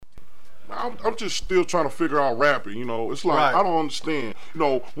I'm just still trying to figure out rapping. You know, it's like I don't understand. You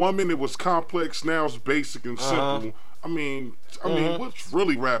know, 1 minute was complex, now it's basic and simple. I mean, what's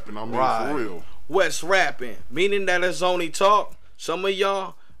really rapping? I mean, for real. What's rapping? Meaning that it's only talk. Some of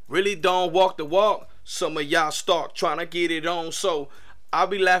y'all really don't walk the walk. Some of y'all start trying to get it on. So I'll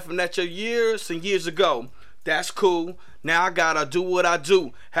be laughing at your years and years ago. That's cool. Now I gotta do what I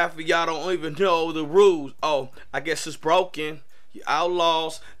do. Half of y'all don't even know the rules. Oh, I guess it's broken. You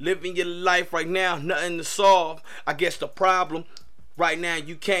outlaws living your life right now, nothing to solve. I guess the problem right now,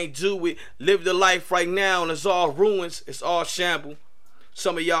 you can't do it. Live the life right now and it's all ruins. It's all shamble.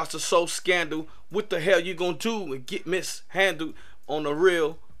 Some of y'all are so scandal. What the hell you gonna do and get mishandled on the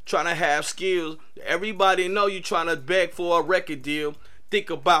real? Trying to have skills. Everybody know you trying to beg for a record deal. Think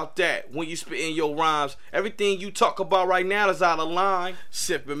about that when you spitting your rhymes. Everything you talk about right now is out of line.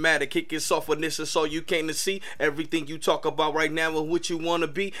 Symptomatic, kicking soft on this and so you came to see. Everything you talk about right now and what you want to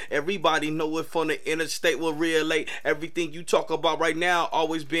be. Everybody know it from the interstate will relate. Everything you talk about right now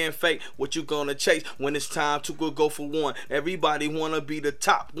always being fake. What you gonna chase when it's time to go for one? Everybody wanna be the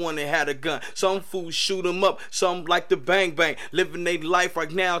top one that had a gun. Some fools shoot them up, some like the bang bang. Living their life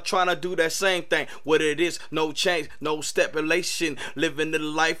right now trying to do that same thing. What it is, no change, no stipulation. Living the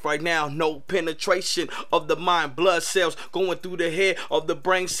life right now, no penetration of the mind, blood cells going through the head of the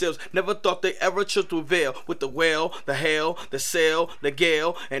brain cells. Never thought they ever should prevail with the well, the hell, the cell, the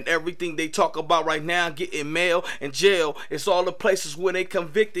gale, and everything they talk about right now, getting mail and jail. It's all the places where they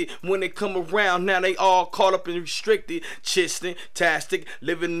convicted. When they come around, now they all caught up and restricted. Chisting, tastic,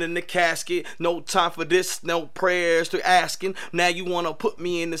 living in the casket. No time for this, no prayers to asking. Now you wanna put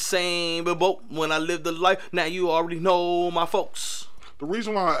me in the same boat when I live the life. Now you already know my folks. The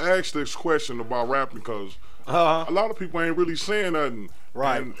reason why I asked this question about rapping because a lot of people ain't really saying nothing.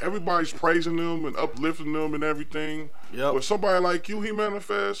 Right. And everybody's praising them and uplifting them and everything. Yep. But somebody like you,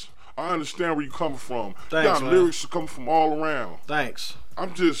 HEMANIFEZT, I understand where you coming from. Thanks, you got man. lyrics coming from all around. Thanks.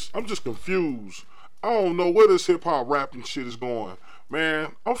 I'm just confused. I don't know where this hip hop rapping shit is going.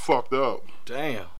 Man, I'm fucked up. Damn.